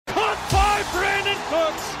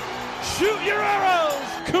hooks. Shoot your arrows.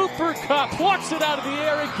 Cooper Kupp plucks it out of the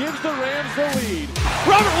air and gives the Rams the lead.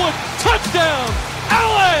 Robert Woods, touchdown.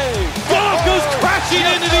 LA! Goff goes crashing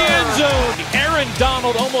into the end zone. Aaron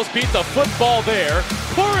Donald almost beat the football there.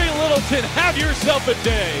 Corey Littleton, have yourself a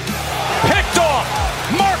day. Picked off.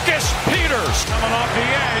 Marcus Peters coming off the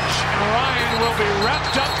edge. And Ryan will be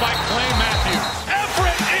wrapped up by Clay Matthews.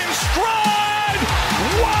 Everett in stride.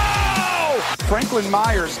 Wow! Franklin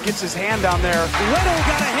Myers gets his hand down there. Little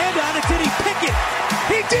got a hand on it. Did he pick it?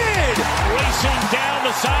 He did! Racing down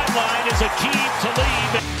the sideline is Akeem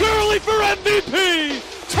Talib. Gurley for MVP!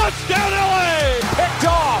 Touchdown LA! Picked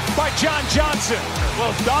off by John Johnson.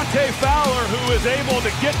 Well, Dante Fowler, who is able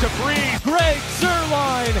to get to Breeze. Greg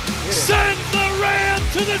Zuerlein sends the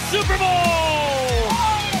Rams to the Super Bowl!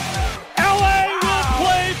 LA will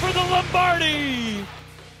play for the Lombardi!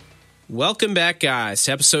 Welcome back, guys,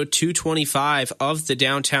 to episode 225 of the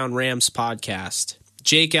Downtown Rams podcast.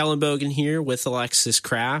 Jake Ellenbogen here with Alexis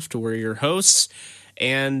Kraft. We're your hosts,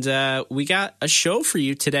 and we got a show for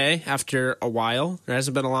you today after a while. There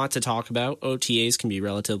hasn't been a lot to talk about. OTAs can be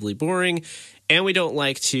relatively boring, and we don't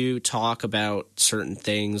like to talk about certain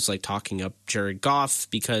things like talking up Jared Goff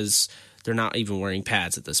because they're not even wearing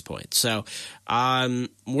pads at this point. So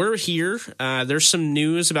we're here. There's some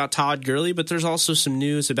news about Todd Gurley, but there's also some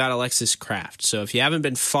news about Alexis Kraft. So if you haven't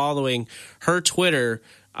been following her Twitter,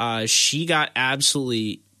 she got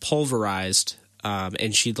absolutely pulverized,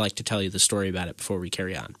 and she'd like to tell you the story about it before we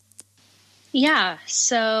carry on. Yeah,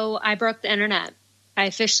 so I broke the internet. I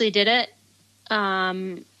officially did it.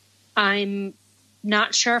 I'm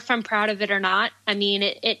not sure if I'm proud of it or not. I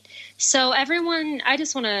mean, so everyone,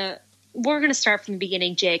 we're going to start from the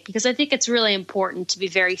beginning, Jake, because I think it's really important to be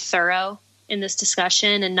very thorough in this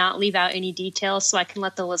discussion and not leave out any details so I can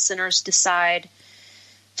let the listeners decide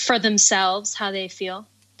for themselves how they feel.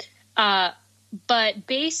 But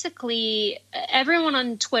basically, everyone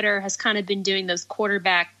on Twitter has kind of been doing those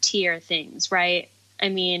quarterback tier things, right? I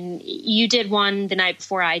mean, you did one the night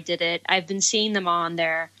before I did it. I've been seeing them on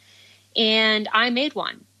there, and I made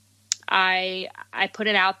one. I put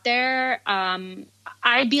it out there.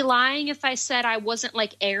 I'd be lying if I said I wasn't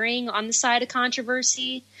like erring on the side of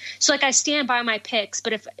controversy. So like I stand by my picks,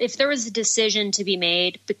 but if there was a decision to be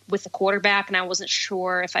made with the quarterback and I wasn't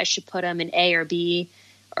sure if I should put him in A or B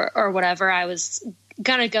or whatever, I was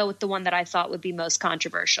going to go with the one that I thought would be most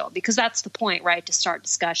controversial, because that's the point, right? To start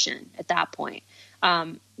discussion at that point.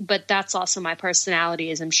 But that's also my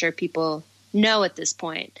personality, as I'm sure people know at this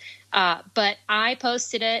point. But I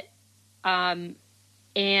posted it, and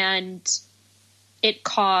it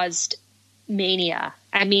caused mania.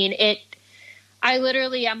 I mean,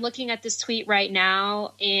 I'm looking at this tweet right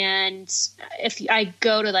now, and if I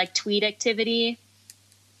go to like tweet activity,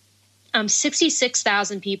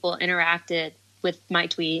 66,000 people interacted with my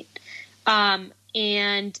tweet. And,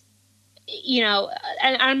 you know,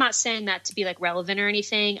 and I'm not saying that to be like relevant or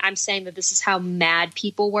anything. I'm saying that this is how mad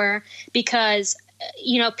people were because,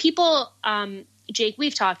 you know, people, Jake,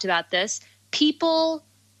 we've talked about this. People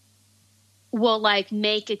will like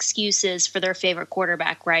make excuses for their favorite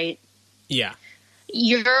quarterback, right? Yeah.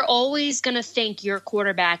 You're always going to think your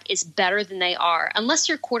quarterback is better than they are, unless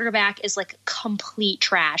your quarterback is like complete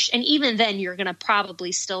trash. And even then you're going to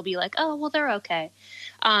probably still be like, oh, well, they're okay.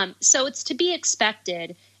 So it's to be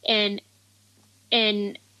expected. And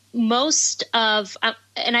most of, I'm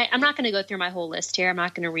not going to go through my whole list here. I'm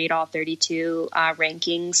not going to read all 32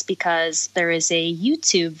 rankings because there is a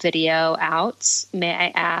YouTube video out, may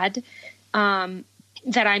I add,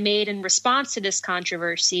 that I made in response to this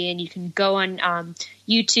controversy. And you can go on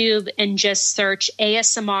YouTube and just search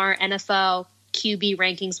ASMR NFL QB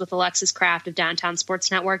rankings with Alexis Kraft of Downtown Sports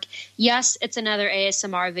Network. Yes, it's another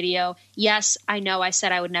ASMR video. Yes, I know I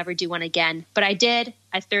said I would never do one again, but I did.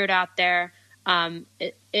 I threw it out there.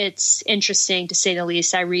 It's interesting to say the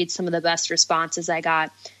least. I read some of the best responses I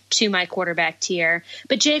got to my quarterback tier.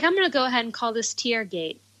 But Jake, I'm going to go ahead and call this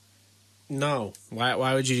Tiergate. No.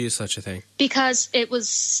 Why would you do such a thing? Because it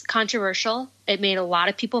was controversial. It made a lot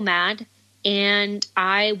of people mad. And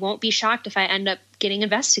I won't be shocked if I end up getting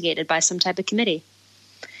investigated by some type of committee.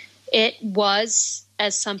 It was,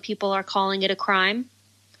 as some people are calling it, a crime.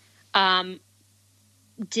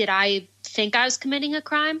 Did I think I was committing a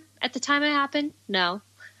crime at the time it happened? No.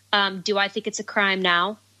 Do I think it's a crime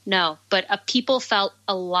now? No. But people felt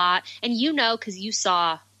a lot. And you know, because you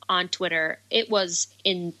saw on Twitter, it was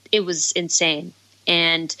insane.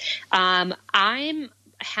 And I'm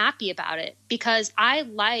happy about it because I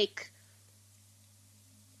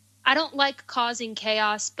don't like causing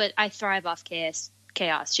chaos, but I thrive off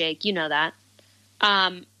chaos, Jake. You know that.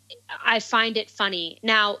 I find it funny.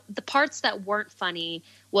 Now, the parts that weren't funny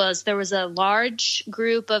was there was a large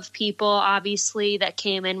group of people, obviously, that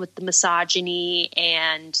came in with the misogyny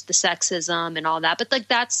and the sexism and all that. But like,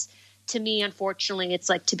 that's, to me, unfortunately, it's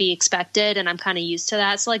like to be expected, and I'm kind of used to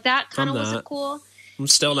that. So like that kind of wasn't cool. I'm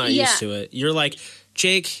still not used to it. You're like,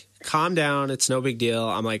 Jake, calm down. It's no big deal.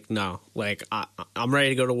 I'm like, no, like I'm ready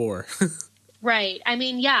to go to war. Right. I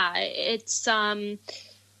mean, yeah, it's, that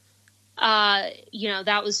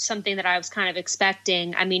was something that I was kind of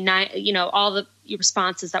expecting. I mean, all the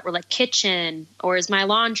responses that were like kitchen or is my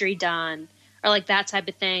laundry done or like that type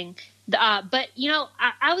of thing. But,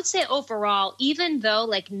 I would say overall, even though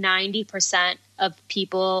like 90% of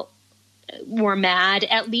people were mad,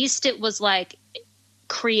 at least it was like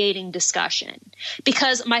creating discussion.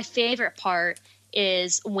 Because my favorite part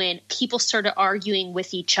is when people started arguing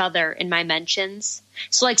with each other in my mentions.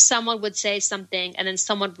 So like someone would say something and then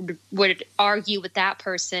someone would argue with that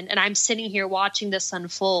person. And I'm sitting here watching this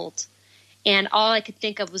unfold. And all I could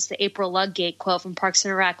think of was the April Ludgate quote from Parks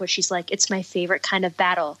and Rec, where she's like, "It's my favorite kind of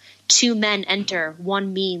battle. 2 men enter,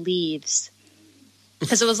 1 me leaves."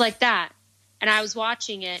 Because it was like that. And I was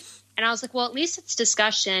watching it and I was like, well, at least it's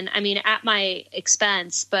discussion. I mean, at my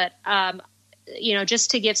expense, but,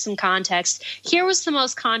 just to give some context, here was the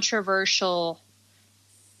most controversial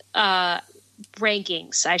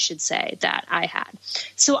rankings, I should say, that I had.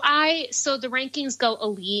 So the rankings go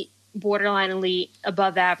elite, borderline elite,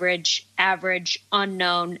 above average, average,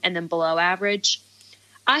 unknown, and then below average.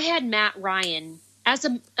 I had Matt Ryan as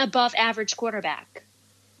an above average quarterback.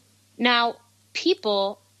 Now,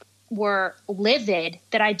 people were livid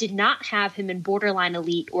that I did not have him in borderline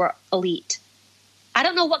elite or elite. I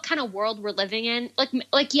don't know what kind of world we're living in.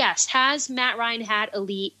 Like, yes, has Matt Ryan had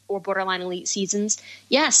elite or borderline elite seasons?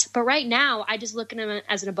 Yes, but right now I just look at him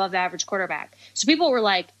as an above average quarterback. So people were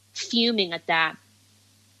like fuming at that.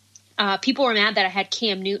 People were mad that I had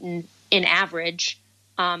Cam Newton in average.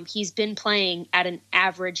 He's been playing at an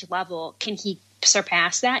average level. Can he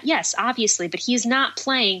surpass that? Yes, obviously, but he's not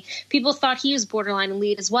playing. People thought he was borderline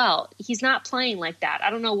elite as well. He's not playing like that. I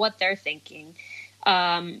don't know what they're thinking.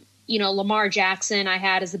 Lamar Jackson I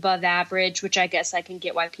had as above average, which I guess I can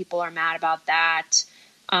get why people are mad about that.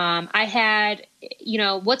 I had,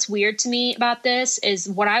 what's weird to me about this is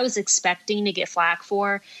what I was expecting to get flack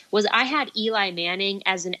for was I had Eli Manning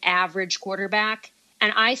as an average quarterback,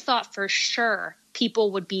 and I thought for sure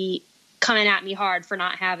people would be coming at me hard for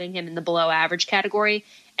not having him in the below average category.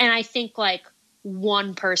 And I think like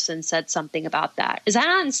one person said something about that. Is that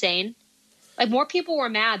not insane? Like more people were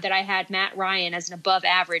mad that I had Matt Ryan as an above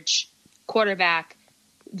average quarterback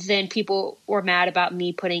than people were mad about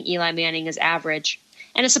me putting Eli Manning as average.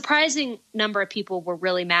 And a surprising number of people were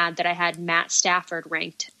really mad that I had Matt Stafford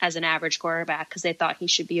ranked as an average quarterback because they thought he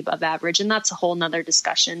should be above average. And that's a whole nother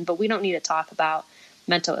discussion, but we don't need to talk about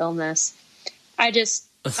mental illness. I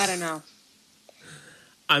don't know.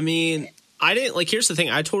 I mean, here's the thing.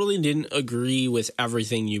 I totally didn't agree with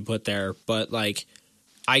everything you put there, but like,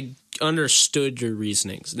 I understood your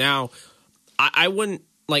reasonings. Now, I wouldn't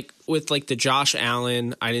with the Josh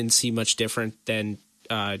Allen. I didn't see much different than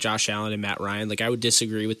Josh Allen and Matt Ryan. Like I would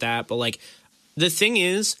disagree with that. But like the thing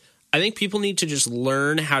is, I think people need to just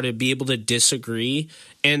learn how to be able to disagree.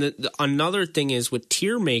 And another thing is with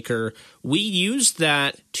Tier Maker, we use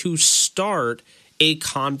that to start a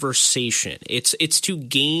conversation. It's to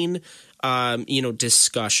gain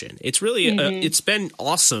discussion. It's really it's been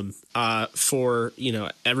awesome for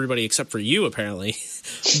everybody except for you apparently.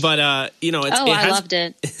 But I loved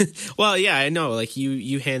it. Well, yeah, I know. Like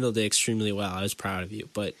you handled it extremely well. I was proud of you.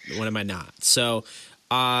 But when am I not? So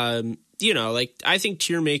I think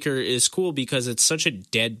Tier Maker is cool because it's such a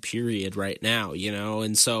dead period right now,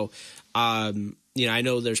 and so I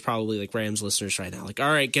know there's probably like Rams listeners right now, like,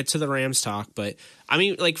 all right, get to the Rams talk. But I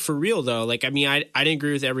mean, like for real though, like, I mean, I didn't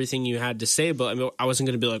agree with everything you had to say, but I mean, I wasn't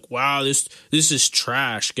going to be like, wow, this is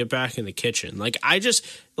trash. Get back in the kitchen. Like, I just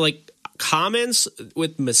like comments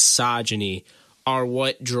with misogyny are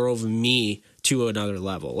what drove me to another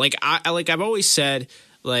level. Like I've always said,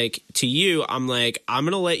 like to you, I'm like, I'm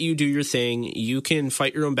going to let you do your thing. You can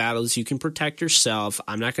fight your own battles. You can protect yourself.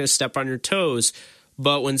 I'm not going to step on your toes.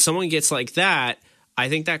 But when someone gets like that, I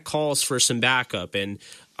think that calls for some backup. And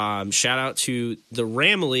shout out to the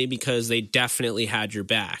Ramley because they definitely had your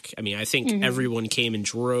back. I mean, I think everyone came in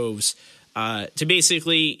droves to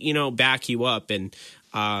basically, back you up. And,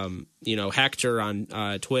 Hector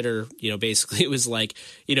on Twitter, basically it was like,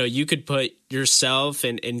 you could put yourself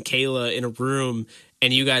and Kayla in a room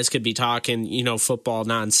and you guys could be talking, football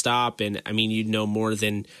nonstop. And I mean, you'd know more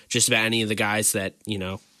than just about any of the guys that,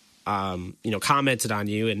 commented on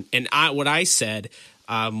you. And what I said,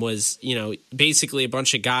 was, basically a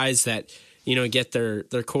bunch of guys that, get their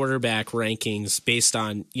quarterback rankings based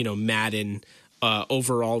on, Madden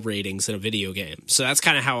overall ratings in a video game. So that's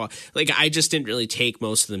kind of how, I just didn't really take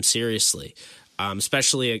most of them seriously.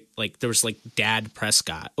 Especially there was Dad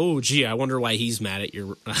Prescott. Oh, gee, I wonder why he's mad at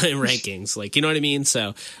your rankings. You know what I mean?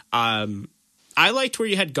 So I liked where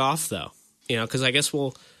you had Goff, though, because I guess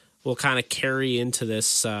we'll kind of carry into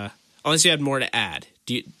this, unless you had more to add.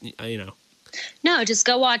 Do you. No, just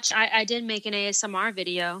go watch. I did make an ASMR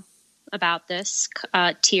video about this,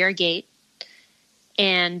 Teargate,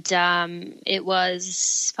 and it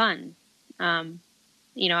was fun.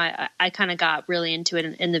 I kind of got really into it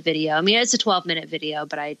in the video. I mean, it's a 12-minute video,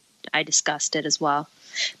 but I discussed it as well.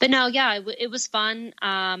 But no, yeah, it was fun.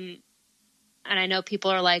 And I know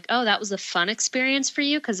people are like, oh, that was a fun experience for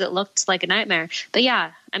you because it looked like a nightmare. But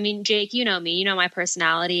yeah, I mean, Jake, you know me, you know my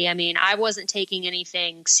personality. I mean, I wasn't taking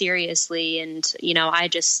anything seriously. And, I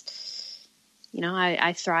just,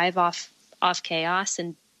 I thrive off chaos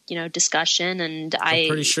and, discussion. And I'm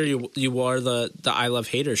pretty sure you wore the I Love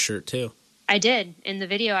Haters shirt too. I did. In the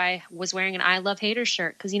video, I was wearing an I Love Haters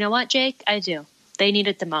shirt because you know what, Jake? I do. They need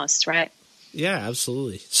it the most, right? Yeah,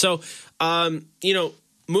 absolutely. So,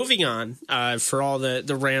 moving on, for all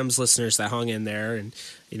the Rams listeners that hung in there, and,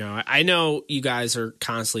 I know you guys are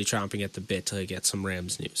constantly chomping at the bit to get some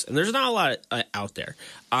Rams news, and there's not a lot out there.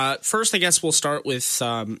 First, I guess we'll start with,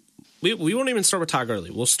 we won't even start with Todd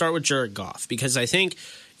Gurley. We'll start with Jared Goff, because I think,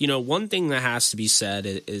 one thing that has to be said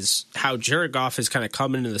is how Jared Goff has kind of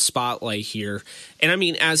come into the spotlight here. And I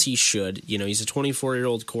mean, as he should, he's a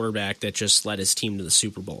 24-year-old quarterback that just led his team to the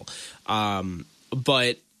Super Bowl.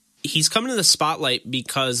 But he's coming to the spotlight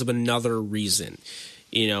because of another reason.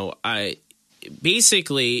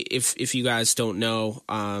 Basically, if you guys don't know,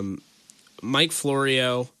 Mike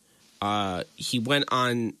Florio, he went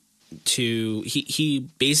on to he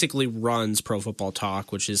basically runs Pro Football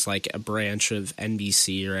Talk, which is like a branch of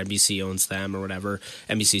NBC, or NBC owns them or whatever,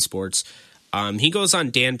 NBC Sports. He goes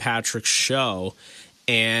on Dan Patrick's show,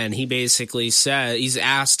 and he basically said, he's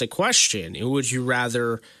asked a question: who would you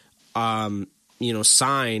rather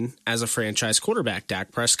sign as a franchise quarterback,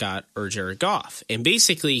 Dak Prescott or Jared Goff? And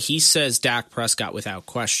basically he says Dak Prescott without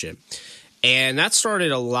question. And that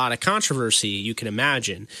started a lot of controversy, you can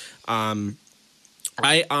imagine.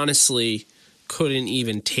 I honestly couldn't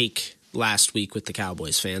even take last week with the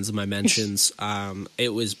Cowboys fans in my mentions. It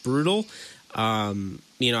was brutal. I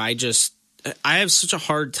have such a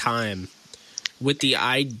hard time with the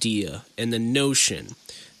idea and the notion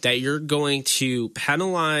that you're going to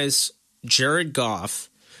penalize Jared Goff,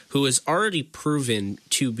 who has already proven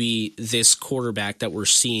to be this quarterback that we're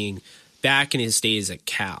seeing back in his days at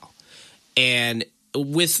Cal, and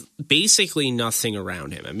with basically nothing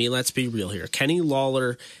around him. I mean, let's be real here. Kenny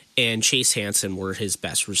Lawler and Chase Hansen were his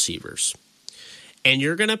best receivers. And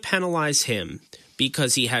you're going to penalize him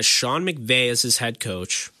because he has Sean McVay as his head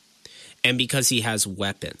coach and because he has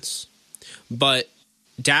weapons. But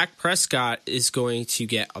Dak Prescott is going to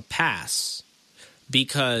get a pass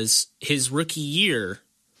because his rookie year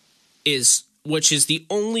which is the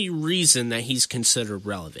only reason that he's considered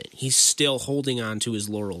relevant. He's still holding on to his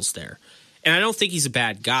laurels there. And I don't think he's a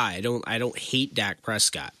bad guy. I don't hate Dak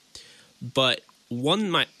Prescott. But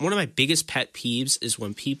one of my biggest pet peeves is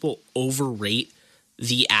when people overrate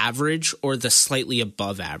the average or the slightly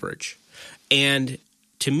above average. And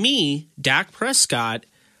to me, Dak Prescott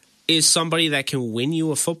is somebody that can win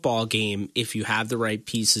you a football game if you have the right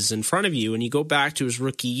pieces in front of you. And you go back to his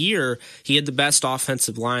rookie year, he had the best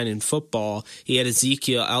offensive line in football. He had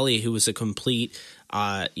Ezekiel Elliott, who was a complete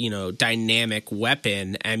dynamic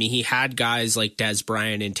weapon. I mean, he had guys like Dez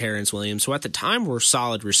Bryant and Terrence Williams, who at the time were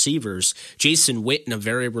solid receivers. Jason Witten, a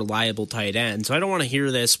very reliable tight end. So I don't want to hear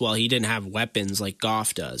this, well, he didn't have weapons like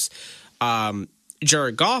Goff does.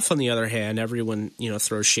 Jared Goff, on the other hand, everyone,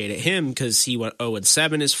 throws shade at him because he went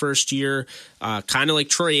 0-7 his first year, kind of like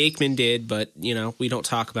Troy Aikman did, but, we don't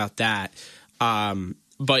talk about that.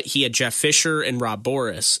 But he had Jeff Fisher and Rob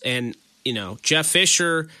Boris. And, Jeff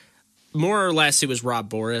Fisher, more or less, it was Rob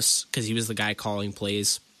Boris because he was the guy calling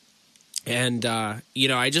plays. And, I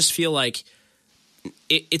just feel like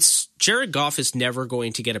it's Jared Goff is never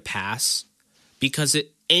going to get a pass because at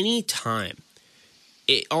any time,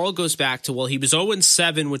 it all goes back to, well, he was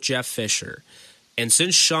 0-7 with Jeff Fisher. And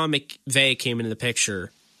since Sean McVay came into the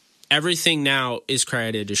picture, everything now is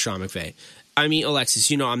credited to Sean McVay. I mean,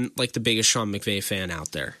 Alexis, I'm like the biggest Sean McVay fan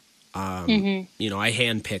out there. I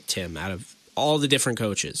handpicked him out of all the different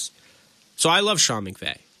coaches. So I love Sean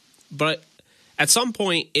McVay. But at some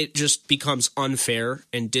point, it just becomes unfair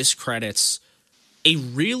and discredits a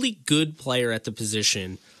really good player at the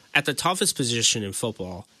position at the toughest position in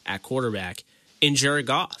football at quarterback in Jared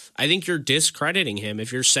Goff. I think you're discrediting him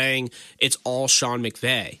if you're saying it's all Sean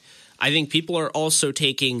McVay. I think people are also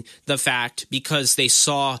taking the fact because they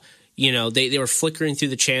saw, they were flickering through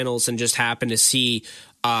the channels and just happened to see,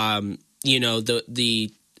 the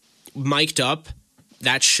mic'd up,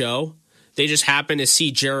 that show. They just happened to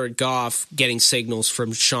see Jared Goff getting signals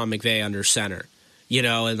from Sean McVay under center,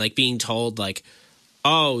 and like being told like,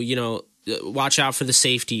 oh, watch out for the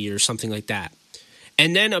safety or something like that.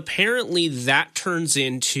 And then apparently that turns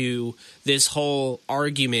into this whole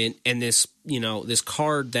argument and this, this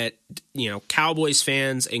card that, Cowboys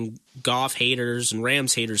fans and Goff haters and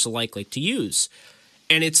Rams haters alike like to use.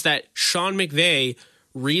 And it's that Sean McVay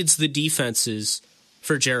reads the defenses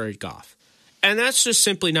for Jared Goff. And that's just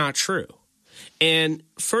simply not true. And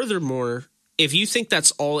furthermore, if you think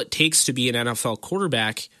that's all it takes to be an NFL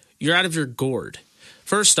quarterback, you're out of your gourd.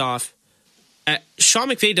 First off, Sean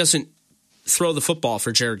McVay doesn't throw the football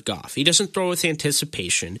for Jared Goff. He doesn't throw with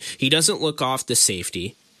anticipation. He doesn't look off the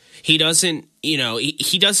safety. He doesn't,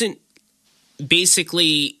 he doesn't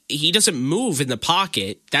move in the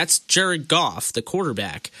pocket. That's Jared Goff, the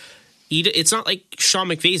quarterback. It's not like Sean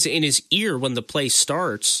McVay's in his ear when the play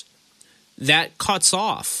starts. That cuts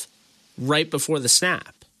off right before the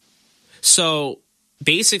snap. So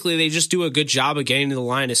basically they just do a good job of getting to the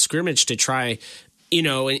line of scrimmage to try,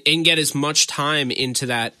 and get as much time into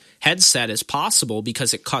that headset as possible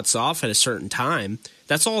because it cuts off at a certain time.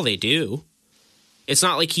 That's all they do. It's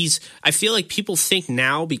not like I feel like people think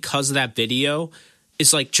now because of that video,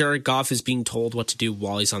 it's like Jared Goff is being told what to do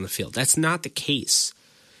while he's on the field. That's not the case.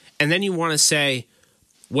 And then you want to say,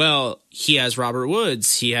 well, he has Robert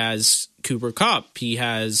Woods, he has Cooper Kupp, he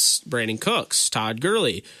has Brandon Cooks, Todd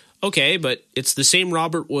Gurley. Okay, but it's the same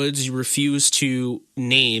Robert Woods you refuse to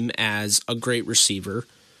name as a great receiver.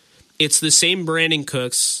 It's the same Brandon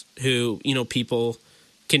Cooks who, people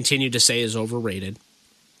continue to say is overrated.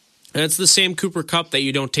 And it's the same Cooper Kupp that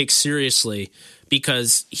you don't take seriously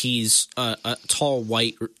because he's a tall,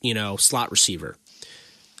 white, slot receiver.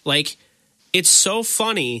 Like, it's so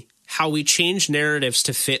funny how we change narratives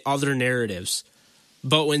to fit other narratives.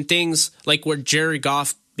 But when things like where Jared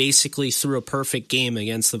Goff basically threw a perfect game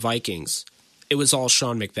against the Vikings, it was all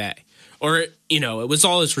Sean McVay. Or, it was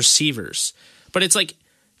all his receivers. But it's like,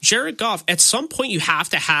 Jared Goff, at some point you have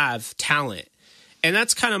to have talent. And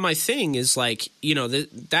that's kind of my thing is like,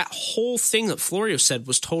 that whole thing that Florio said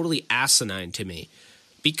was totally asinine to me.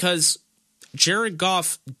 Because Jared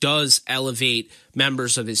Goff does elevate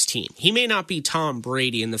members of his team. He may not be Tom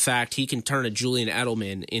Brady in the fact he can turn a Julian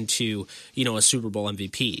Edelman into, a Super Bowl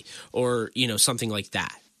MVP or, something like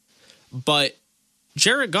that. But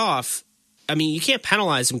Jared Goff, you can't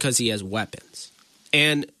penalize him because he has weapons.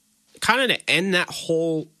 And kind of to end that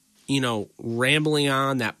whole, rambling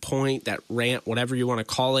on that point, that rant, whatever you want to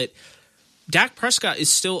call it, Dak Prescott is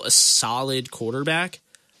still a solid quarterback,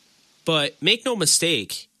 but make no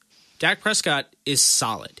mistake, Dak Prescott is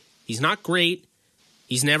solid. He's not great.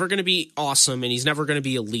 He's never going to be awesome, and he's never going to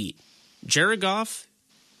be elite. Jared Goff,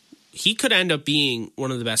 he could end up being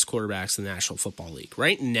one of the best quarterbacks in the National Football League.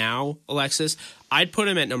 Right now, Alexis, I'd put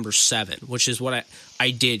him at number 7, which is what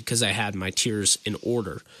I did because I had my tiers in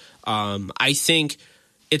order. I think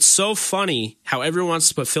it's so funny how everyone wants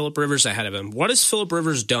to put Phillip Rivers ahead of him. What has Phillip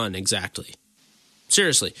Rivers done exactly?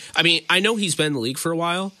 Seriously. I know he's been in the league for a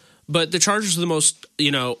while, but the Chargers are the most,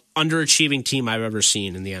 underachieving team I've ever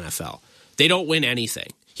seen in the NFL. They don't win anything.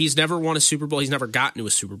 He's never won a Super Bowl. He's never gotten to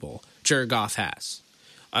a Super Bowl. Jared Goff has.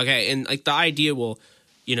 Okay, and like the idea,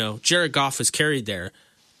 Jared Goff was carried there.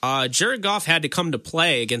 Jared Goff had to come to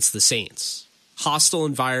play against the Saints. Hostile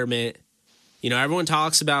environment. Everyone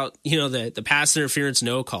talks about, the pass interference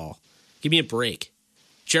no call. Give me a break.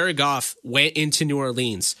 Jared Goff went into New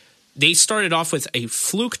Orleans. They started off with a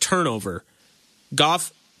fluke turnover.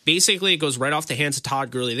 Goff, basically, it goes right off the hands of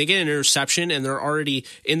Todd Gurley. They get an interception, and they're already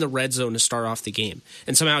in the red zone to start off the game.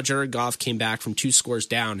 And somehow Jared Goff came back from 2 scores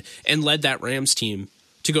down and led that Rams team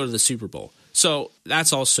to go to the Super Bowl. So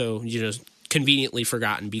that's also, conveniently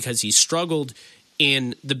forgotten because he struggled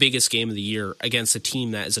in the biggest game of the year against a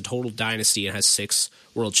team that is a total dynasty and has 6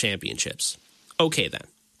 world championships. Okay, then.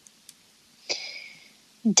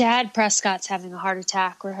 Dad Prescott's having a heart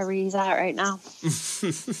attack wherever he's at right now.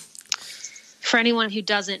 For anyone who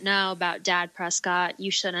doesn't know about Dad Prescott,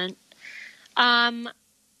 you shouldn't. I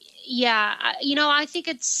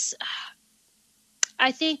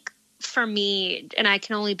think for me, and I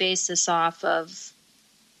can only base this off of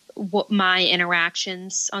what my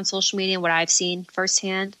interactions on social media and what I've seen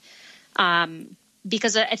firsthand,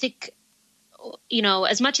 because I think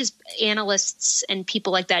as much as analysts and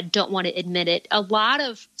people like that don't want to admit it, a lot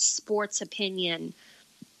of sports opinion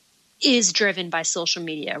is driven by social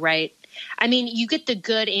media, right? I mean, you get the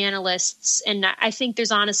good analysts, and I think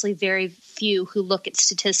there's honestly very few who look at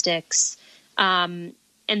statistics and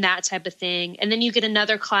that type of thing. And then you get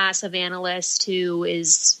another class of analysts who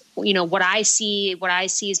is, what I see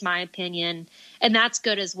is my opinion, and that's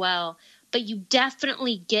good as well. But you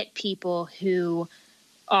definitely get people who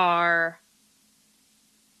are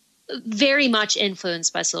very much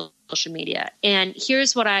influenced by social media. And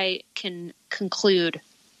here's what I can conclude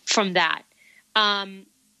from that.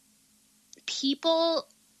 People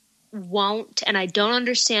won't, and I don't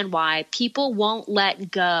understand why, people won't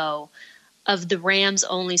let go of the Rams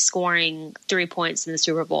only scoring 3 points in the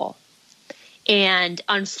Super Bowl. And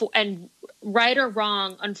right or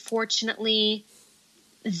wrong, unfortunately,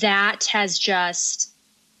 that has just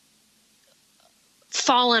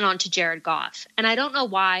fallen onto Jared Goff. And I don't know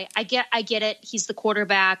why. I get it. He's the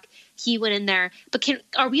quarterback. He went in there. But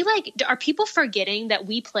are people forgetting that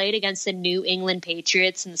we played against the New England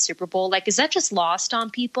Patriots in the Super Bowl? Like, is that just lost on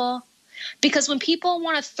people? Because when people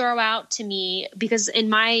want to throw out to me, because in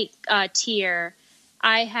my tier,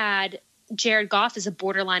 I had Jared Goff as a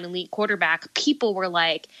borderline elite quarterback. People were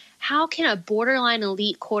like, how can a borderline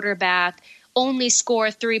elite quarterback only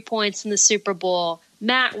score 3 points in the Super Bowl?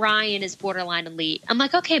 Matt Ryan is borderline elite. I'm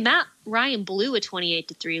like, okay, Matt Ryan blew a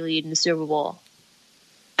 28-3 lead in the Super Bowl.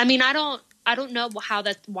 I mean, I don't know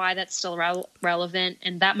why that's still relevant,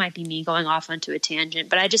 and that might be me going off onto a tangent.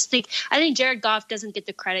 But I think Jared Goff doesn't get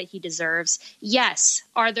the credit he deserves. Yes,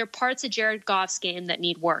 are there parts of Jared Goff's game that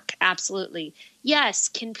need work? Absolutely. Yes,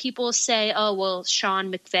 can people say, oh well,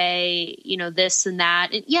 Sean McVay, this and that?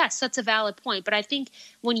 And yes, that's a valid point. But I think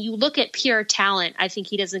when you look at pure talent, I think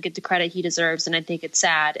he doesn't get the credit he deserves, and I think it's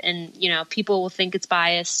sad. And people will think it's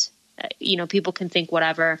biased. People can think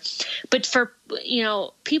whatever, but for,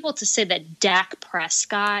 people to say that Dak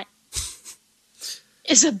Prescott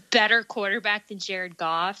is a better quarterback than Jared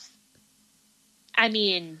Goff. I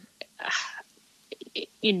mean,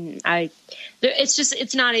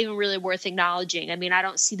 it's not even really worth acknowledging. I mean, I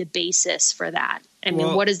don't see the basis for that. I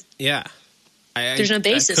mean, what is, yeah. There's no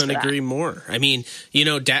basis for that. I couldn't agree more. I mean,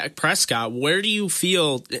 Dak Prescott, where do you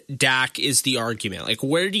feel Dak is the argument? Like,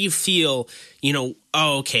 where do you feel,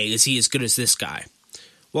 okay, is he as good as this guy?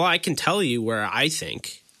 Well, I can tell you where I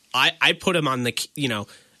think. I put him on the,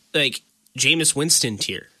 like Jameis Winston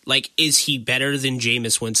tier. Like, is he better than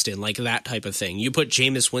Jameis Winston? Like that type of thing. You put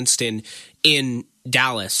Jameis Winston in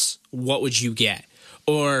Dallas, what would you get?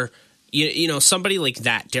 Or, somebody like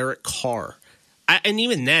that, Derek Carr. And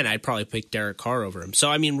even then, I'd probably pick Derek Carr over him. So,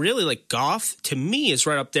 I mean, really, like, Goff, to me, is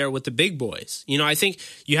right up there with the big boys. I think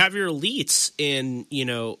you have your elites in,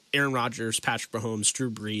 Aaron Rodgers, Patrick Mahomes,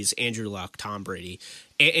 Drew Brees, Andrew Luck, Tom Brady.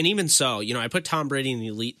 And even so, I put Tom Brady in the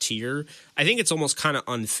elite tier. I think it's almost kind of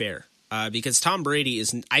unfair because Tom Brady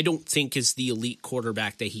I don't think is the elite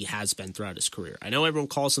quarterback that he has been throughout his career. I know everyone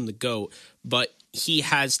calls him the GOAT, but he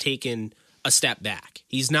has taken a step back.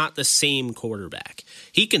 He's not the same quarterback.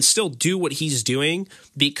 He can still do what he's doing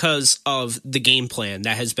because of the game plan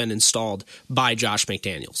that has been installed by Josh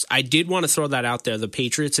McDaniels. I did want to throw that out there. The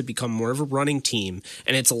Patriots have become more of a running team,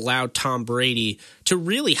 and it's allowed Tom Brady to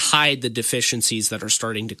really hide the deficiencies that are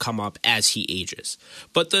starting to come up as he ages.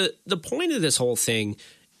 But the point of this whole thing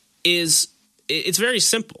is it's very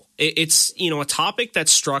simple. It's a topic that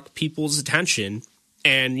struck people's attention,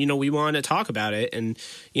 and, we want to talk about it. And,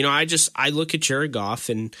 I look at Jared Goff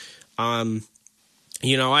and,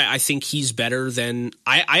 I think he's better than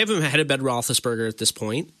I have him ahead of Ben Roethlisberger at this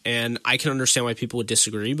point, and I can understand why people would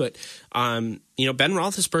disagree. But, Ben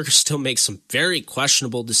Roethlisberger still makes some very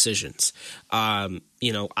questionable decisions. I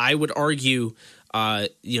would argue,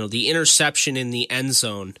 the interception in the end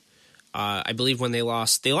zone, I believe when they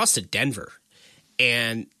lost to Denver.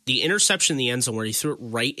 And the interception in the end zone where he threw it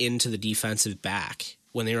right into the defensive back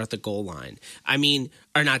when they were at the goal line. I mean,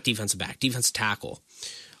 or not defensive back, defensive tackle.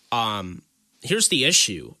 Here's the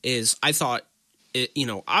issue is I thought,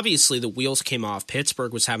 obviously the wheels came off.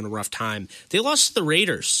 Pittsburgh was having a rough time. They lost to the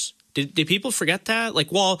Raiders. Did people forget that? Like,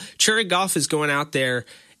 while Jared Goff is going out there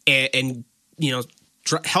and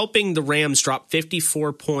helping the Rams drop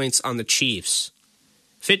 54 points on the Chiefs,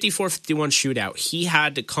 54-51 shootout. He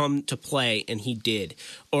had to come to play, and he did.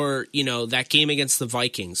 Or, that game against the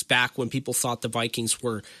Vikings, back when people thought the Vikings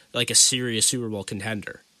were like a serious Super Bowl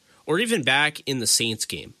contender. Or even back in the Saints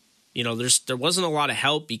game. There wasn't a lot of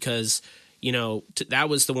help because, that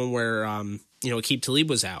was the one where, Aqib Talib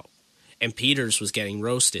was out and Peters was getting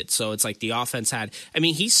roasted. So it's like the offense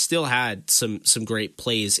he still had some great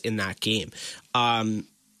plays in that game.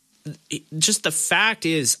 just the fact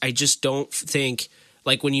is, I just don't think,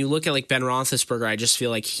 like, when you look at like Ben Roethlisberger, I just feel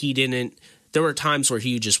like there were times where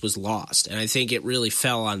he just was lost, and I think it really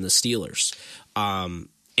fell on the Steelers.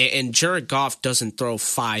 And Jared Goff doesn't throw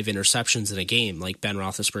 5 interceptions in a game like Ben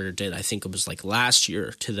Roethlisberger did. I think it was like last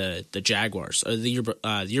year to the Jaguars, or the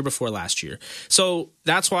year before last year. So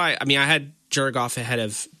that's why, I had Jared Goff ahead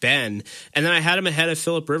of Ben, and then I had him ahead of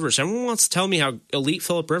Phillip Rivers. Everyone wants to tell me how elite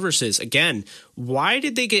Phillip Rivers is. Again, why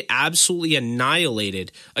did they get absolutely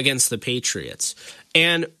annihilated against the Patriots?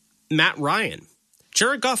 And Matt Ryan.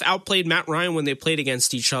 Jared Goff outplayed Matt Ryan when they played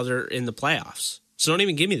against each other in the playoffs. So don't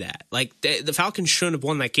even give me that. Like, the Falcons shouldn't have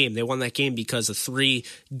won that game. They won that game because of 3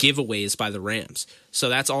 giveaways by the Rams. So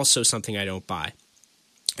that's also something I don't buy.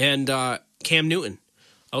 And Cam Newton.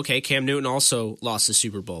 Okay, Cam Newton also lost the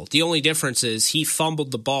Super Bowl. The only difference is he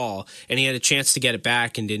fumbled the ball, and he had a chance to get it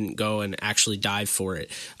back and didn't go and actually dive for it.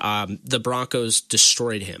 The Broncos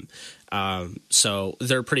destroyed him. So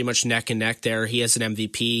they're pretty much neck and neck there. He has an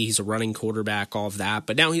MVP. He's a running quarterback, all of that.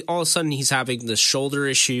 But now all of a sudden he's having this shoulder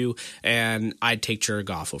issue, and I'd take Jared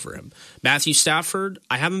Goff over him. Matthew Stafford,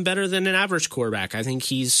 I have him better than an average quarterback. I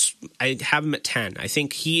have him at 10. I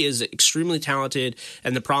think he is extremely talented,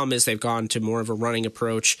 and the problem is they've gone to more of a running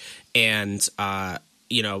approach, and,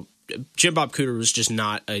 Jim Bob Cooter was just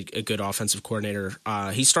not a good offensive coordinator.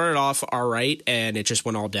 He started off all right, and it just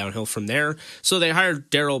went all downhill from there. So they hired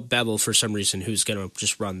Darrell Bevel for some reason, who's going to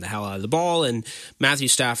just run the hell out of the ball. And Matthew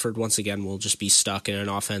Stafford, once again, will just be stuck in an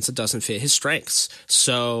offense that doesn't fit his strengths.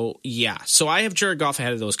 So, yeah. So I have Jared Goff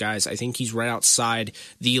ahead of those guys. I think he's right outside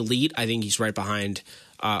the elite. I think he's right behind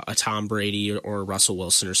a Tom Brady or Russell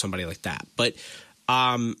Wilson or somebody like that. But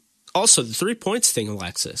also, the 3 points thing,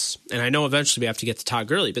 Alexis, and I know eventually we have to get to Todd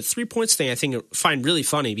Gurley, but 3 points thing I find really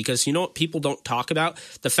funny because you know what people don't talk about?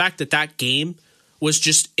 The fact that game was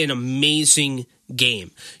just an amazing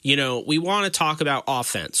game. We want to talk about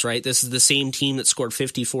offense, right? This is the same team that scored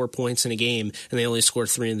 54 points in a game, and they only scored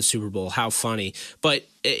 3 in the Super Bowl. How funny. But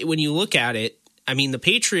when you look at it, the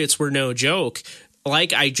Patriots were no joke.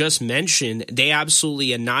 Like I just mentioned, they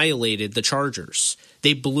absolutely annihilated the Chargers.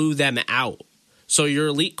 They blew them out. So your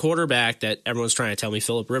elite quarterback that everyone's trying to tell me,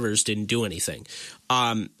 Phillip Rivers, didn't do anything.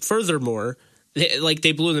 Furthermore,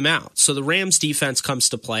 they blew them out. So the Rams defense comes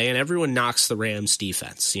to play, and everyone knocks the Rams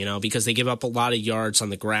defense, because they give up a lot of yards on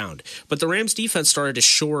the ground. But the Rams defense started to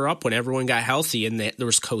shore up when everyone got healthy, and there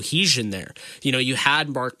was cohesion there. You had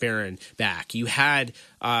Mark Barron back. You had,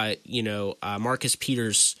 Marcus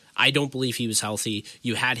Peters. I don't believe he was healthy.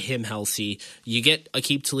 You had him healthy. You get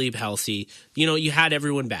Aqib Talib healthy. You had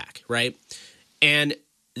everyone back, right? And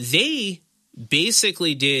they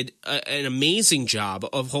basically did an amazing job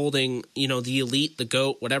of holding, the elite, the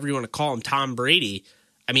GOAT, whatever you want to call him, Tom Brady.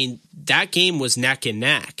 That game was neck and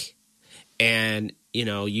neck. And,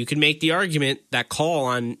 you can make the argument that call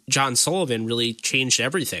on John Sullivan really changed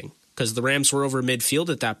everything because the Rams were over midfield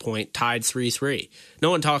at that point, tied 3-3. No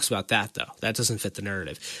one talks about that, though. That doesn't fit the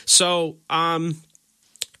narrative. So, I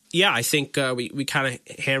think we kind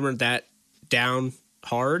of hammered that down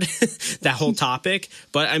hard, that whole topic.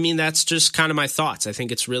 But that's just kind of my thoughts. I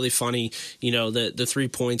think it's really funny, the 3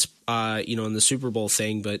 points, in the Super Bowl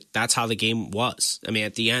thing, but that's how the game was.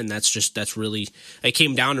 At the end, it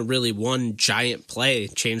came down to really one giant play,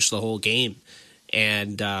 changed the whole game.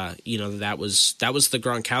 And, that was the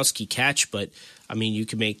Gronkowski catch. But you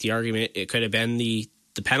could make the argument it could have been the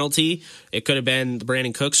penalty. It could have been the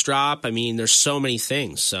Brandon Cooks drop. There's so many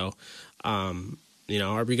things. So,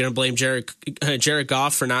 are we going to blame Jared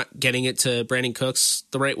Goff for not getting it to Brandon Cooks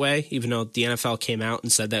the right way, even though the NFL came out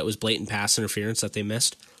and said that it was blatant pass interference that they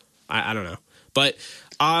missed? I don't know. But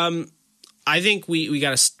I think we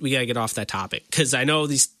got to get off that topic because I know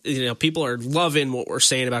these people are loving what we're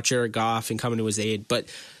saying about Jared Goff and coming to his aid, but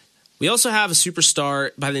we also have a superstar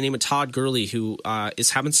by the name of Todd Gurley who is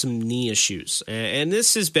having some knee issues. And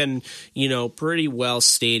this has been, pretty well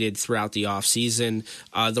stated throughout the offseason.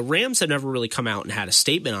 The Rams have never really come out and had a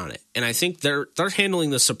statement on it. And I think they're handling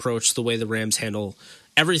this approach the way the Rams handle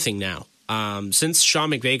everything now. Since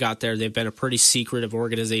Sean McVay got there, they've been a pretty secretive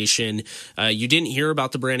organization. You didn't hear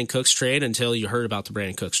about the Brandon Cooks trade until you heard about the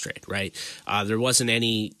Brandon Cooks trade, right? There wasn't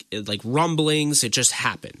any rumblings. It just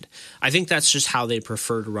happened. I think that's just how they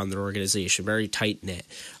prefer to run their organization, very tight-knit.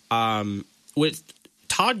 With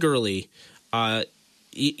Todd Gurley, it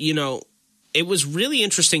was really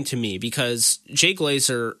interesting to me because Jay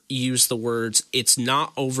Glazer used the words, "it's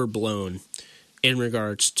not overblown" in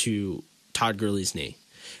regards to Todd Gurley's knee.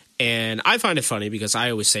 And I find it funny because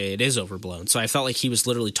I always say it is overblown. So I felt like he was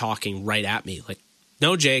literally talking right at me. Like,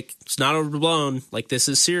 no, Jake, it's not overblown. Like, this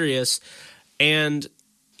is serious. And,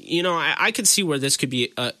 I could see where this could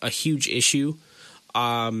be a huge issue.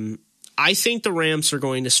 I think the Rams are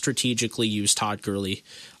going to strategically use Todd Gurley.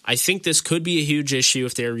 I think this could be a huge issue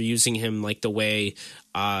if they're using him like the way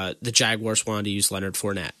the Jaguars wanted to use Leonard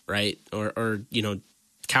Fournette, right? Or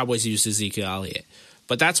Cowboys used Ezekiel Elliott.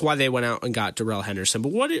 But that's why they went out and got Darrell Henderson.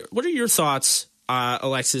 But what are your thoughts,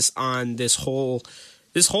 Alexis, on this whole?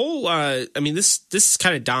 This is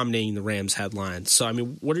kind of dominating the Rams headlines. So,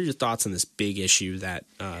 what are your thoughts on this big issue that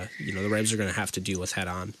the Rams are going to have to deal with head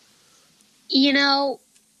on?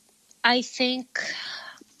 I think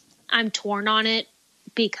I'm torn on it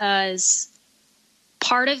because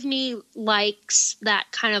part of me likes that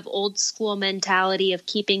kind of old school mentality of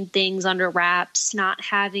keeping things under wraps, not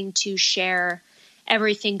having to share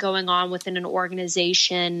everything going on within an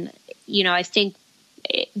organization. I think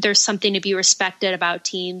there's something to be respected about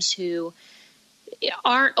teams who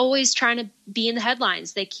aren't always trying to be in the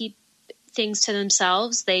headlines. They keep things to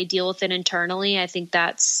themselves. They deal with it internally. I think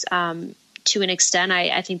that's, to an extent,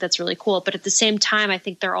 I think that's really cool. But at the same time, I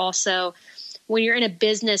think they're also, when you're in a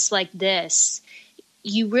business like this,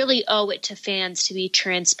 you really owe it to fans to be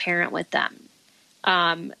transparent with them.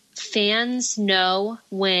 Fans know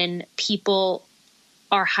when people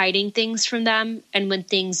are hiding things from them and when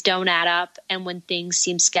things don't add up and when things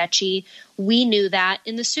seem sketchy. We knew that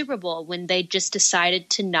in the Super Bowl when they just decided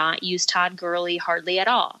to not use Todd Gurley hardly at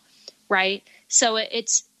all, right? So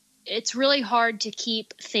it's really hard to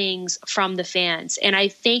keep things from the fans. And I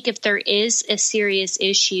think if there is a serious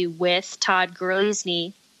issue with Todd Gurley's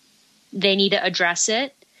knee, they need to address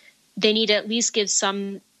it. They need to at least give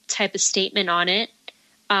some type of statement on it.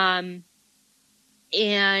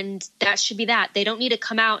 And that should be that. They don't need to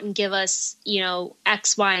come out and give us,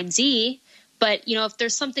 X, Y, and Z. But, if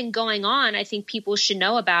there's something going on, I think people should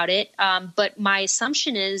know about it. But my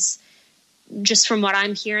assumption is, just from what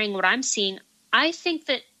I'm hearing, what I'm seeing, I think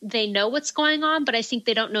that they know what's going on, but I think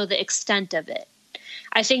they don't know the extent of it.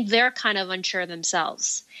 I think they're kind of unsure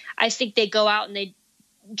themselves. I think they go out and they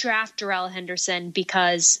draft Darrell Henderson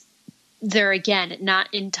because they're, again,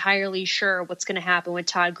 not entirely sure what's going to happen with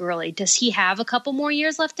Todd Gurley. Does he have a couple more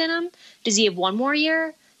years left in him? Does he have one more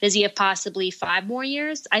year? Does he have possibly 5 more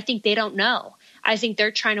years? I think they don't know. I think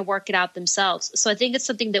they're trying to work it out themselves. So I think it's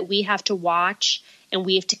something that we have to watch and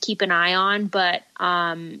we have to keep an eye on. But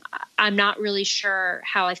I'm not really sure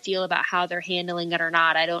how I feel about how they're handling it or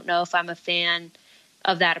not. I don't know if I'm a fan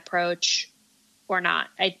of that approach or not.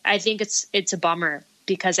 I think it's a bummer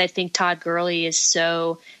because I think Todd Gurley is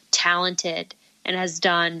so talented and has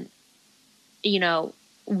done,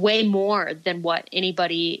 way more than what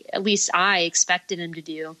anybody, at least I, expected him to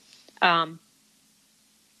do.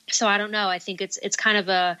 So I don't know. I think it's kind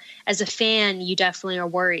of as a fan, you definitely are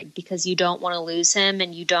worried because you don't want to lose him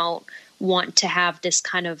and you don't want to have this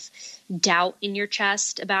kind of doubt in your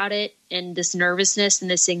chest about it and this nervousness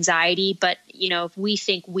and this anxiety. But, if we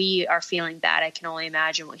think we are feeling that, I can only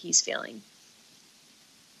imagine what he's feeling.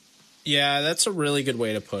 Yeah, that's a really good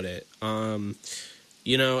way to put it.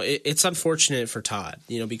 It's unfortunate for Todd,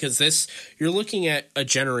 because you're looking at a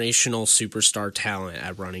generational superstar talent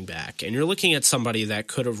at running back, and you're looking at somebody that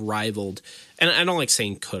could have rivaled, and I don't like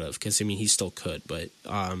saying could have, because he still could, but,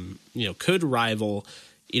 could rival,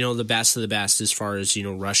 the best of the best as far as,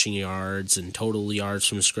 rushing yards and total yards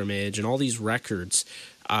from scrimmage and all these records.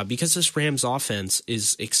 Because this Rams offense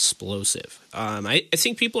is explosive. I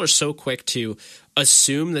think people are so quick to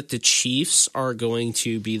assume that the Chiefs are going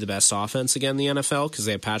to be the best offense again in the NFL because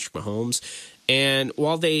they have Patrick Mahomes. And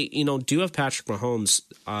while they, do have Patrick Mahomes,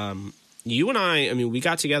 you and I mean, we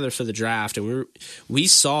got together for the draft and we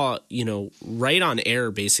saw, right on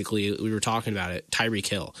air, basically, we were talking about it, Tyreek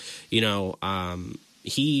Hill.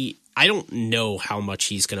 I don't know how much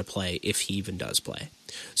he's going to play if he even does play.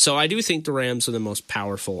 So I do think the Rams are the most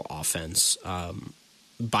powerful offense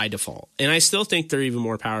by default. And I still think they're even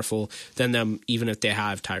more powerful than them even if they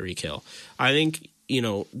have Tyreek Hill. I think,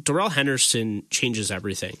 Darrell Henderson changes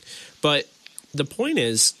everything. But the point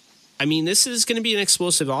is, this is going to be an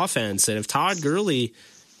explosive offense. And if Todd Gurley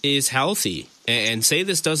is healthy and say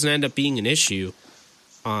this doesn't end up being an issue,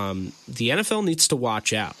 the NFL needs to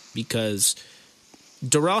watch out because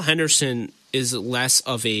Darrell Henderson is less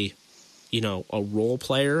of a role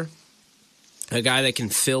player, a guy that can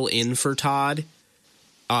fill in for Todd,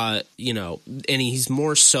 and he's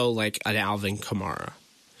more so like an Alvin Kamara.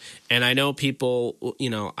 And I know people,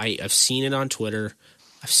 I've seen it on Twitter.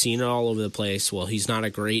 I've seen it all over the place. Well, he's not a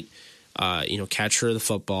great, catcher of the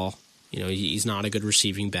football. He's not a good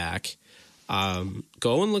receiving back.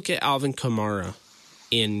 Go and look at Alvin Kamara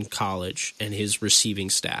in college and his receiving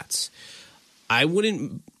stats. I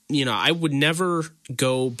wouldn't I would never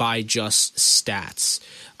go by just stats.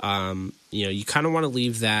 You kind of want to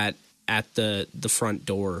leave that at the front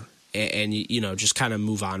door and just kind of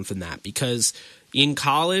move on from that, because in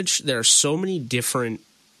college there are so many different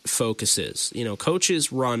focuses.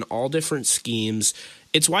 Coaches run all different schemes.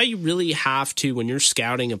 It's why you really have to, when you're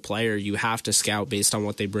scouting a player, you have to scout based on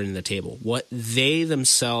what they bring to the table, what they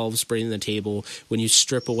themselves bring to the table. When you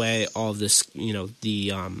strip away all of this,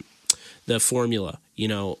 the formula,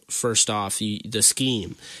 first off the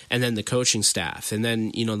scheme, and then the coaching staff, and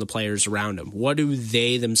then, the players around them. What do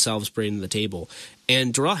they themselves bring to the table?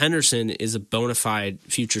 And Darrell Henderson is a bona fide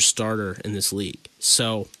future starter in this league.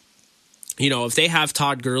 So, if they have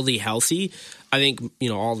Todd Gurley healthy, I think,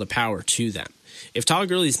 all the power to them. If Todd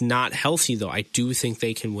Gurley's not healthy, though, I do think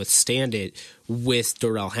they can withstand it with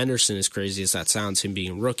Darrell Henderson, as crazy as that sounds, him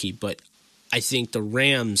being a rookie. But I think the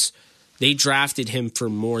Rams, they drafted him for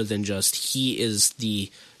more than just he is the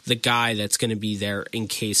guy that's going to be there in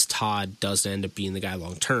case Todd does end up being the guy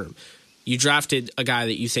long term. You drafted a guy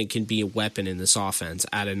that you think can be a weapon in this offense,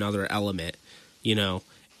 add another element, and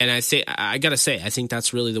I got to say, I think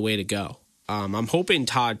that's really the way to go. I'm hoping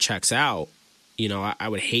Todd checks out. I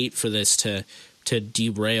would hate for this to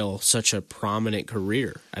derail such a prominent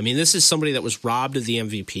career. I mean, this is somebody that was robbed of the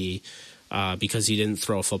MVP because he didn't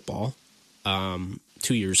throw a football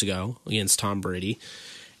 2 years ago against Tom Brady.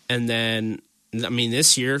 And then,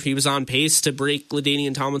 this year he was on pace to break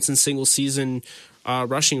LaDainian Tomlinson's single season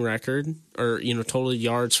rushing record, or, total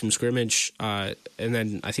yards from scrimmage, and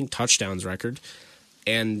then I think touchdowns record.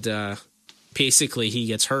 And basically he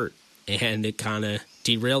gets hurt, and it kind of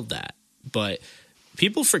derailed that. But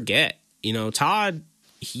people forget, Todd,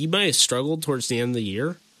 he might have struggled towards the end of the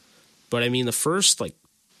year, but the first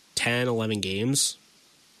 10, 11 games,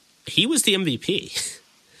 he was the MVP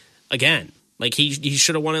again. He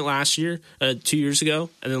should have won it last year, 2 years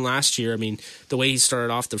ago. And then last year, the way he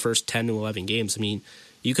started off the first 10 to 11 games,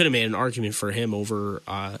 you could have made an argument for him over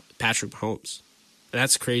Patrick Mahomes.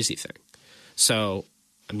 That's a crazy thing. So,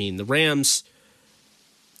 the Rams,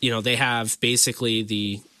 they have basically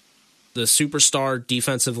the superstar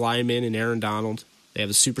defensive lineman in Aaron Donald. They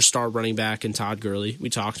have a superstar running back in Todd Gurley.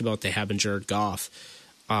 We talked about they have in Jared Goff.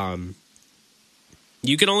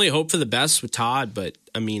 You can only hope for the best with Todd, but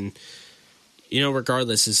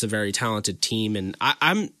regardless, it's a very talented team, and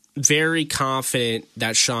I'm very confident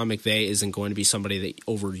that Sean McVay isn't going to be somebody that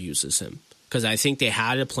overuses him, because I think they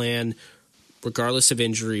had a plan, regardless of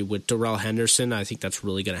injury, with Darrell Henderson. I think that's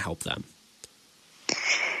really going to help them.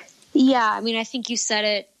 Yeah, I think you said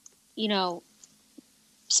it,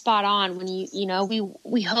 spot on when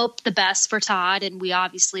we hope the best for Todd, and we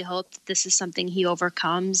obviously hope that this is something he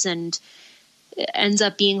overcomes and ends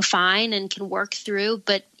up being fine and can work through.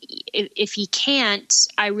 But if he can't,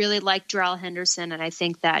 I really like Darrell Henderson, and I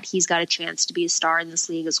think that he's got a chance to be a star in this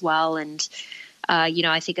league as well. And,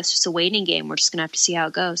 I think it's just a waiting game. We're just going to have to see how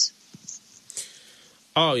it goes.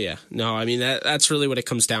 Oh, yeah. No, that's really what it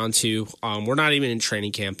comes down to. We're not even in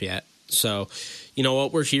training camp yet. So,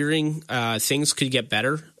 what we're hearing, things could get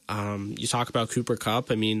better. You talk about Cooper Kupp.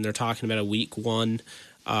 They're talking about a week one.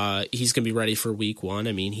 He's going to be ready for week one.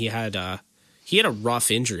 He had a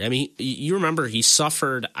rough injury. You remember he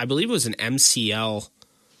suffered, I believe it was an MCL.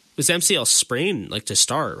 It was MCL sprain, to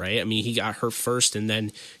start, right? He got hurt first, and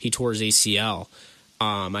then he tore his ACL.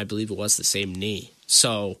 I believe it was the same knee.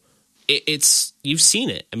 So it's you've seen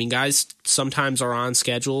it. Guys sometimes are on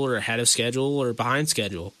schedule or ahead of schedule or behind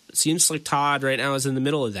schedule. It seems like Todd right now is in the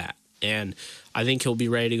middle of that, and I think he'll be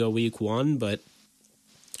ready to go week one. But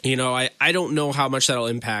I don't know how much that'll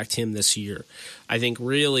impact him this year. I think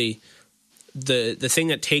really the thing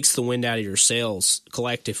that takes the wind out of your sails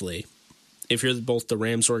collectively, if you're both the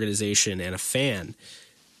Rams organization and a fan,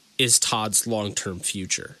 is Todd's long-term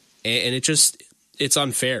future. And it's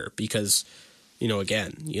unfair because,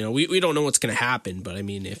 again, we don't know what's going to happen, but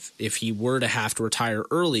if he were to have to retire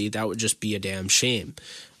early, that would just be a damn shame.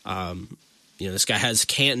 This guy has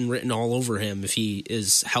Canton written all over him if he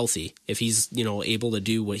is healthy, if he's, able to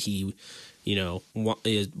do what he,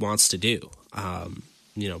 wants to do.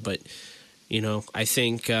 But I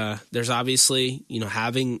think there's obviously,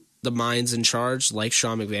 having the minds in charge like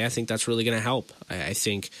Sean McVay, I think that's really going to help. I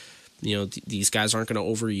think, these guys aren't going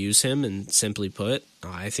to overuse him, and simply put,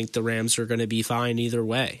 I think the Rams are going to be fine either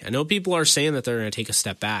way. I know people are saying that they're going to take a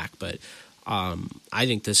step back, but I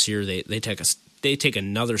think this year they take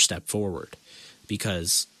another step forward,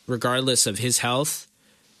 because regardless of his health,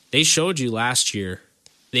 they showed you last year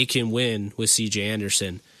they can win with C.J.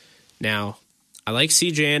 Anderson. Now, I like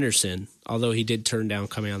C.J. Anderson, Although he did turn down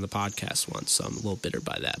coming on the podcast once, so I'm a little bitter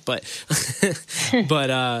by that. But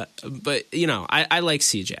but you know, I like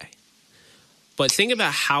CJ. But think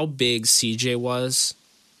about how big CJ was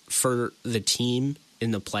for the team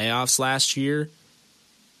in the playoffs last year.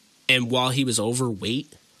 And while he was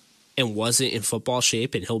overweight and wasn't in football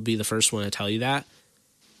shape, and he'll be the first one to tell you that.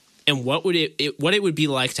 And what it would be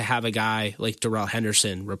like to have a guy like Darrell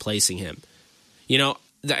Henderson replacing him. You know,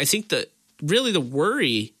 I think that really the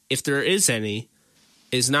worry, if there is any,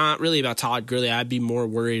 is not really about Todd Gurley. I'd be more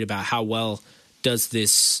worried about how well does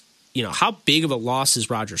this, you know, how big of a loss is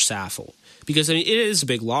Roger Saffold? Because, I mean, it is a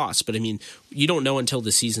big loss, but I mean, you don't know until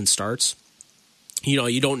the season starts. You know,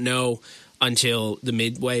 you don't know until the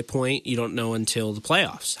midway point. You don't know until the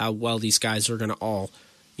playoffs how well these guys are going to all,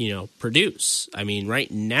 you know, produce. I mean, right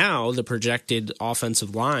now, the projected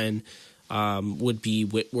offensive line would be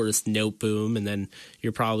Whitworth, Noteboom, and then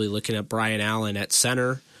you're probably looking at Brian Allen at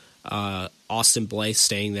center, Austin Blythe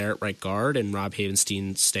staying there at right guard, and Rob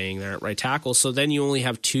Havenstein staying there at right tackle. So then you only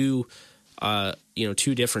have two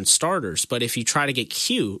different starters. But if you try to get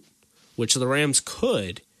cute, which the Rams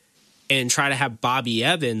could, and try to have Bobby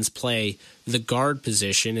Evans play the guard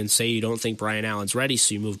position and say you don't think Brian Allen's ready,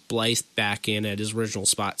 so you move Blythe back in at his original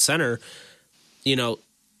spot center, you know,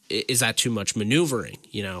 is that too much maneuvering?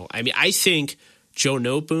 You know, I mean, I think Joe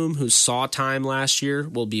Noteboom, who saw time last year,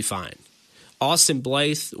 will be fine. Austin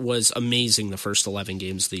Blythe was amazing the first 11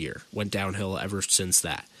 games of the year, went downhill ever since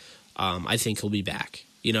that. I think he'll be back.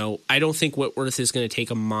 You know, I don't think Whitworth is going to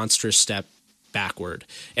take a monstrous step backward.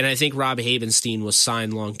 And I think Rob Havenstein was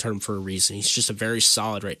signed long-term for a reason. He's just a very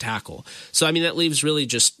solid right tackle. So, I mean, that leaves really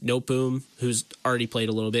just Noteboom, who's already played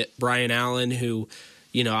a little bit. Brian Allen, who,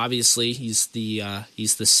 you know, obviously he's the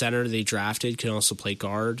center they drafted, can also play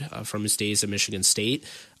guard from his days at Michigan State.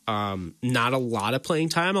 Not a lot of playing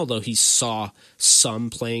time, although he saw some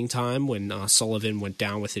playing time when Sullivan went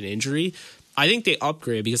down with an injury. I think they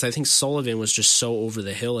upgrade because I think Sullivan was just so over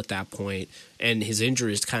the hill at that point, and his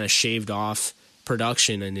injuries kind of shaved off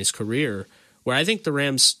production in his career, where I think the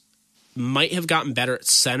Rams might have gotten better at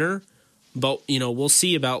center, but, you know, we'll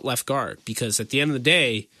see about left guard, because at the end of the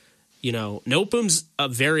day, you know, Noteboom's a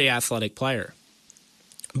very athletic player,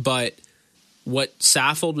 but what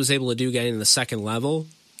Saffold was able to do getting to the second level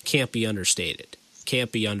can't be understated,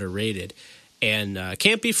 can't be underrated, and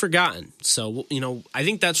can't be forgotten. So, you know, I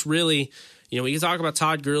think that's really, you know, we can talk about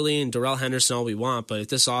Todd Gurley and Darrell Henderson all we want, but if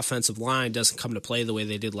this offensive line doesn't come to play the way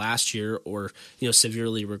they did last year, or, you know,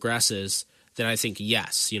 severely regresses, then I think,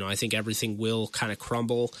 yes, you know, I think everything will kind of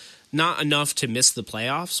crumble. Not enough to miss the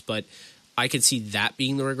playoffs, but I could see that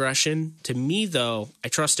being the regression. To me, though, I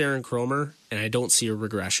trust Aaron Cromer, and I don't see a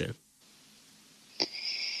regression.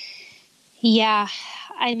 Yeah,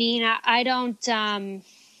 I mean, I don't.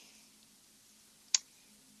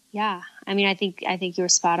 Yeah, I mean, I think you were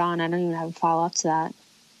spot on. I don't even have a follow up to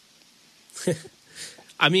that.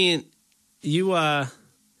 I mean, you. I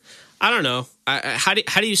don't know. How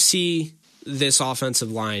do you see this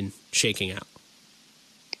offensive line shaking out?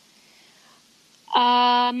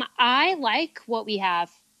 I like what we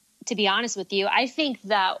have. To be honest with you, I think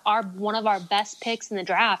that one of our best picks in the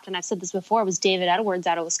draft, and I've said this before, was David Edwards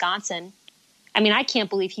out of Wisconsin. I mean, I can't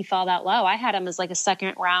believe he fell that low. I had him as like a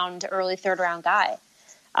second round, early third round guy.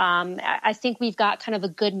 I think we've got kind of a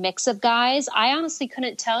good mix of guys. I honestly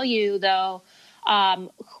couldn't tell you, though,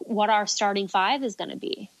 what our starting five is going to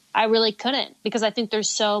be. I really couldn't, because I think there's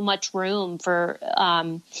so much room for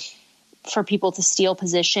people to steal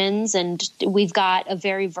positions, and we've got a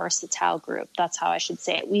very versatile group. That's how I should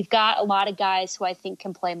say it. We've got a lot of guys who I think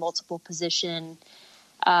can play multiple positions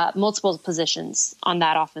on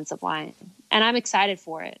that offensive line, and I'm excited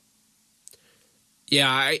for it. Yeah,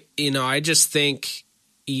 I just think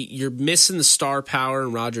you're missing the star power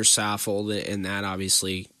in Roger Saffold, and that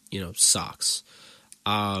obviously, you know, sucks.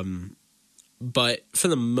 But for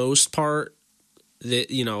the most part,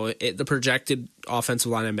 the projected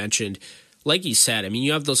offensive line I mentioned, like you said, I mean,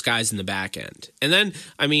 you have those guys in the back end. And then,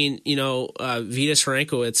 I mean, you know, Vitas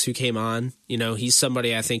Hrankowitz, who came on, you know, he's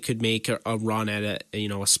somebody I think could make a run at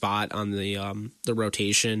a spot on the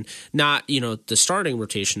rotation. Not, you know, the starting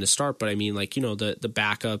rotation to start, but I mean, like, you know, the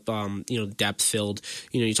backup, depth filled.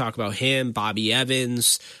 You know, you talk about him, Bobby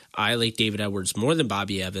Evans. I like David Edwards more than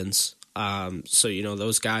Bobby Evans. So, you know,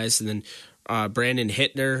 those guys. And then Brandon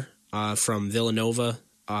Hittner from Villanova.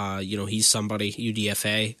 He's somebody,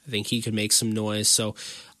 UDFA. I think he could make some noise. So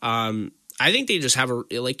I think they just have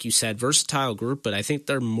like you said, versatile group, but I think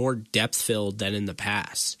they're more depth-filled than in the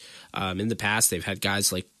past. In the past, they've had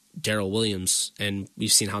guys like Darrell Williams, and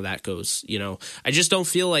we've seen how that goes. You know, I just don't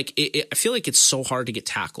feel like I feel like it's so hard to get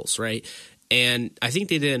tackles, right? And I think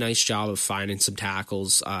they did a nice job of finding some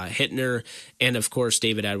tackles, Hittner and, of course,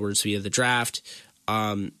 David Edwards via the draft.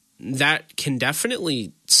 That can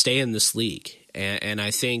definitely stay in this league. And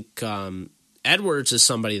I think Edwards is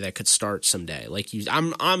somebody that could start someday.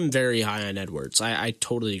 I'm very high on Edwards. I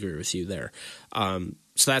totally agree with you there.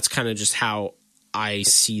 So that's kind of just how I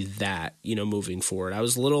see that, moving forward. I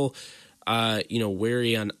was a little,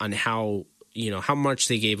 wary on how much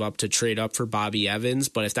they gave up to trade up for Bobby Evans.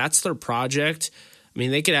 But if that's their project, I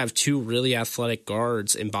mean, they could have two really athletic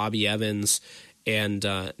guards in Bobby Evans and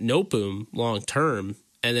Noteboom long term,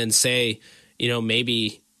 and then say,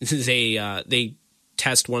 maybe they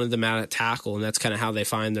test one of them out at tackle, and that's kind of how they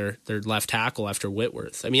find their left tackle after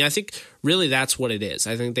Whitworth. I mean, I think really that's what it is.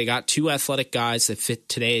 I think they got two athletic guys that fit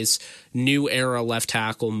today's new era left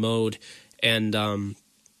tackle mode, and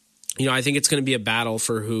I think it's going to be a battle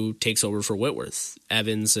for who takes over for Whitworth,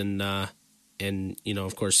 Evans and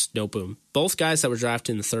of course Noteboom, both guys that were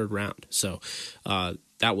drafted in the third round. So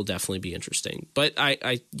that will definitely be interesting. But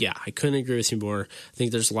I couldn't agree with you more. I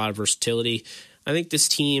think there's a lot of versatility. I think this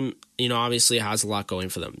team, obviously has a lot going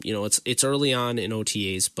for them. It's early on in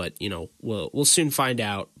OTAs, but we'll soon find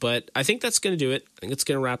out. But I think that's going to do it. I think it's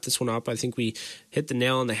going to wrap this one up. I think we hit the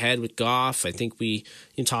nail on the head with Goff. I think we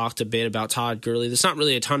talked a bit about Todd Gurley. There's not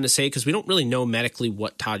really a ton to say because we don't really know medically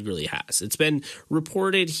what Todd Gurley has. It's been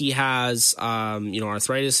reported he has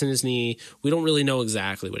arthritis in his knee. We don't really know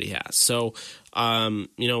exactly what he has. So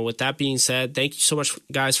with that being said, thank you so much,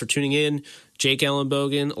 guys, for tuning in. Jake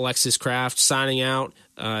Ellenbogen, Alexis Kraft signing out.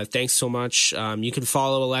 Thanks so much. You can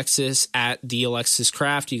follow Alexis at the Alexis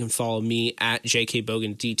Kraft. You can follow me at JK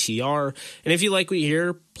Bogan DTR. And if you like what you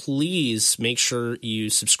hear, please make sure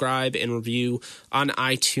you subscribe and review on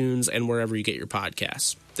iTunes and wherever you get your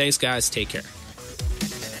podcasts. Thanks, guys. Take care.